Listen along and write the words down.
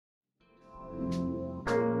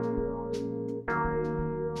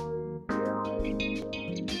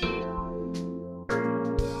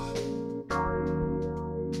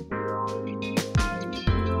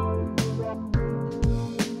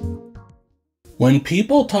When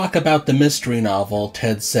people talk about the mystery novel,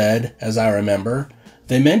 Ted said, as I remember,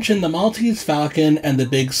 they mention the Maltese Falcon and the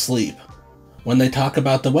Big Sleep. When they talk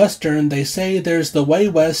about the Western, they say there's the Way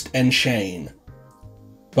West and Shane.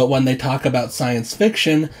 But when they talk about science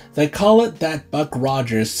fiction, they call it that Buck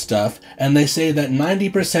Rogers stuff, and they say that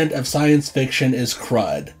 90% of science fiction is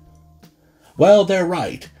crud. Well, they're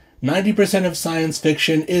right. 90% of science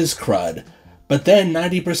fiction is crud. But then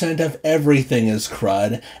 90% of everything is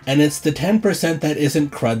crud, and it's the 10% that isn't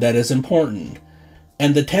crud that is important.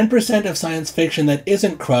 And the 10% of science fiction that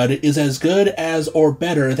isn't crud is as good as or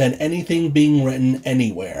better than anything being written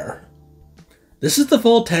anywhere. This is the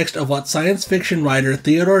full text of what science fiction writer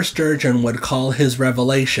Theodore Sturgeon would call his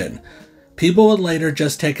revelation. People would later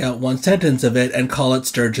just take out one sentence of it and call it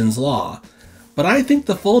Sturgeon's Law. But I think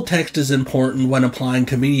the full text is important when applying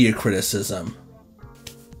to media criticism.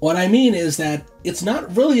 What I mean is that it's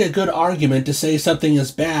not really a good argument to say something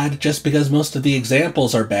is bad just because most of the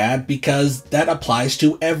examples are bad, because that applies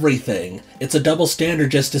to everything. It's a double standard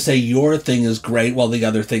just to say your thing is great while the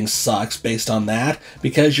other thing sucks based on that,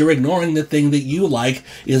 because you're ignoring the thing that you like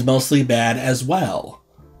is mostly bad as well.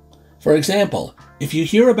 For example, if you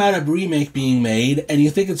hear about a remake being made and you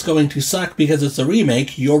think it's going to suck because it's a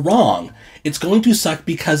remake, you're wrong. It's going to suck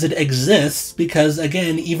because it exists, because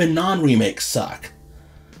again, even non-remakes suck.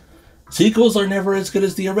 Sequels are never as good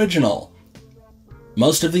as the original.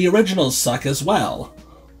 Most of the originals suck as well.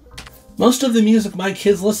 Most of the music my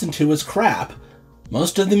kids listen to is crap.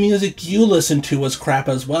 Most of the music you listen to is crap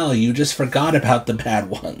as well, you just forgot about the bad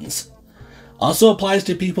ones. Also applies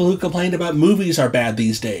to people who complain about movies are bad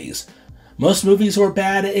these days. Most movies were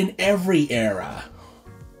bad in every era.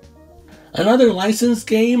 Another licensed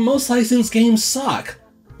game, most licensed games suck.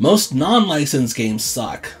 Most non-licensed games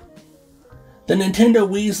suck. The Nintendo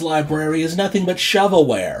Wii's library is nothing but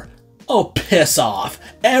shovelware. Oh, piss off!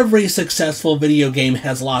 Every successful video game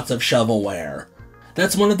has lots of shovelware.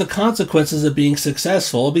 That's one of the consequences of being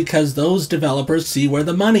successful, because those developers see where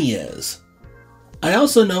the money is. I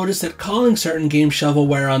also noticed that calling certain games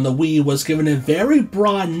shovelware on the Wii was given a very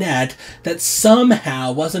broad net that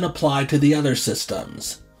somehow wasn't applied to the other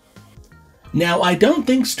systems. Now, I don't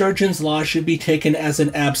think Sturgeon's Law should be taken as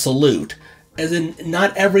an absolute. As in,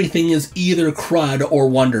 not everything is either crud or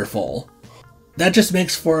wonderful. That just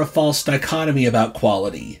makes for a false dichotomy about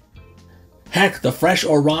quality. Heck, the fresh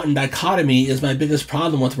or rotten dichotomy is my biggest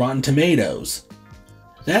problem with Rotten Tomatoes.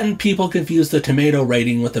 That and people confuse the tomato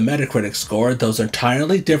rating with the Metacritic score, those are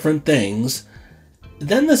entirely different things.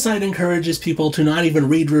 Then the site encourages people to not even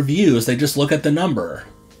read reviews, they just look at the number.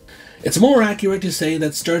 It's more accurate to say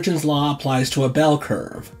that Sturgeon's Law applies to a bell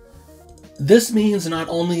curve. This means not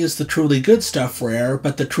only is the truly good stuff rare,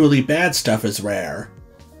 but the truly bad stuff is rare.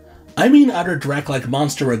 I mean utter dreck like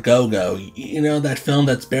Monster a Go-Go, you know, that film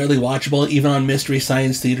that's barely watchable even on Mystery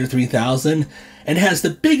Science Theater 3000, and has the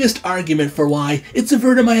biggest argument for why it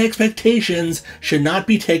subverted my expectations should not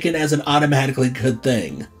be taken as an automatically good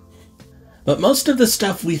thing. But most of the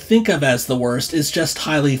stuff we think of as the worst is just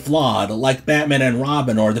highly flawed, like Batman and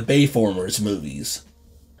Robin or the Bayformers movies.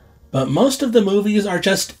 But most of the movies are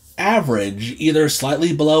just average, either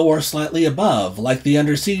slightly below or slightly above, like the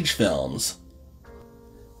Under Siege films.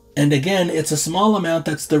 And again, it's a small amount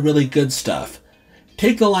that's the really good stuff.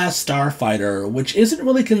 Take The Last Starfighter, which isn't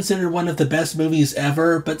really considered one of the best movies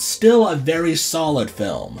ever, but still a very solid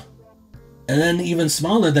film. And then even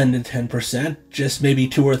smaller than the 10%, just maybe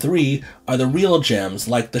 2 or 3, are the real gems,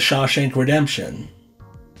 like The Shawshank Redemption.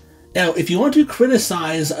 Now, if you want to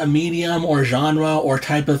criticize a medium or genre or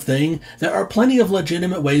type of thing, there are plenty of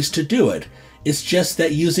legitimate ways to do it. It's just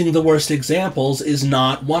that using the worst examples is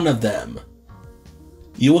not one of them.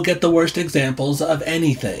 You will get the worst examples of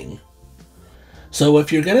anything. So if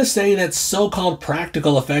you're going to say that so-called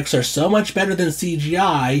practical effects are so much better than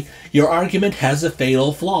CGI, your argument has a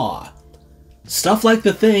fatal flaw. Stuff like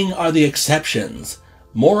The Thing are the exceptions.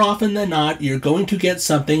 More often than not, you're going to get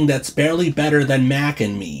something that's barely better than Mac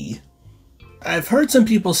and Me. I've heard some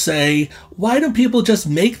people say, why don't people just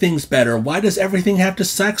make things better? Why does everything have to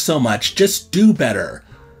suck so much? Just do better.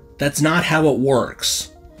 That's not how it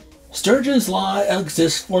works. Sturgeon's Law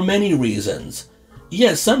exists for many reasons.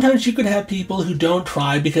 Yes, sometimes you could have people who don't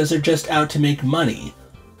try because they're just out to make money.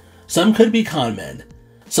 Some could be con men.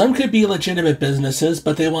 Some could be legitimate businesses,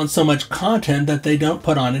 but they want so much content that they don't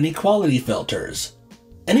put on any quality filters.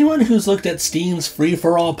 Anyone who's looked at Steam's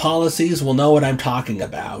free-for-all policies will know what I'm talking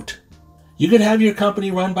about. You could have your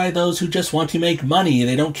company run by those who just want to make money.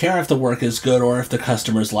 They don't care if the work is good or if the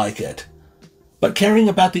customers like it. But caring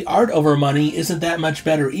about the art over money isn't that much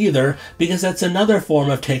better either, because that's another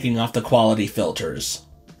form of taking off the quality filters.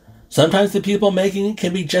 Sometimes the people making it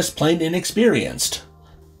can be just plain inexperienced.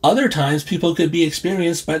 Other times people could be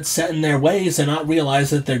experienced but set in their ways and not realize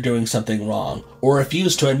that they're doing something wrong, or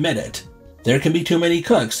refuse to admit it. There can be too many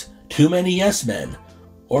cooks, too many yes men,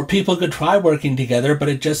 or people could try working together but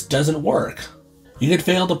it just doesn't work. You could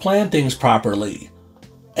fail to plan things properly.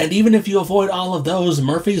 And even if you avoid all of those,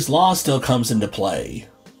 Murphy's Law still comes into play.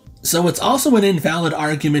 So it's also an invalid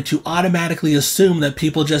argument to automatically assume that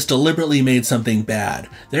people just deliberately made something bad.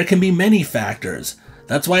 There can be many factors.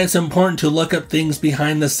 That's why it's important to look up things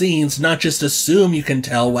behind the scenes, not just assume you can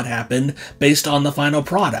tell what happened based on the final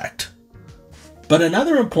product. But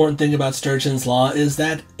another important thing about Sturgeon's Law is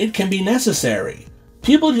that it can be necessary.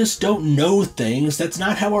 People just don't know things. That's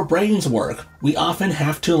not how our brains work. We often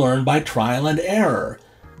have to learn by trial and error.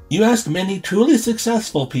 You ask many truly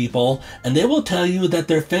successful people, and they will tell you that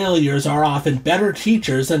their failures are often better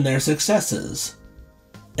teachers than their successes.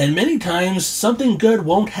 And many times, something good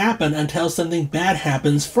won't happen until something bad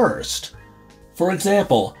happens first. For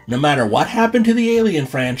example, no matter what happened to the Alien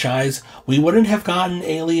franchise, we wouldn't have gotten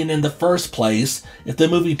Alien in the first place if the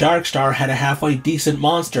movie Dark Star had a halfway decent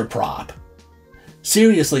monster prop.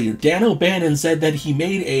 Seriously, Dan O'Bannon said that he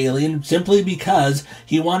made Alien simply because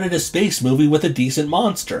he wanted a space movie with a decent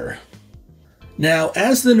monster. Now,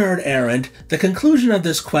 as the nerd errant, the conclusion of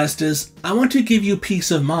this quest is, I want to give you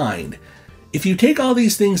peace of mind. If you take all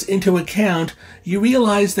these things into account, you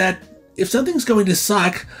realize that if something's going to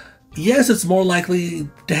suck, yes, it's more likely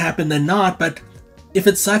to happen than not, but if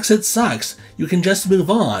it sucks, it sucks. You can just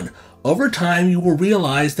move on. Over time, you will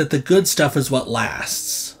realize that the good stuff is what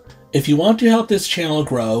lasts. If you want to help this channel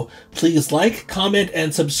grow, please like, comment,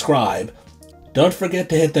 and subscribe. Don't forget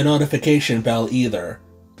to hit the notification bell either.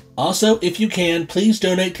 Also, if you can, please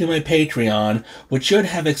donate to my Patreon, which should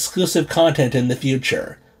have exclusive content in the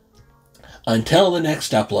future. Until the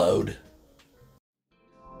next upload.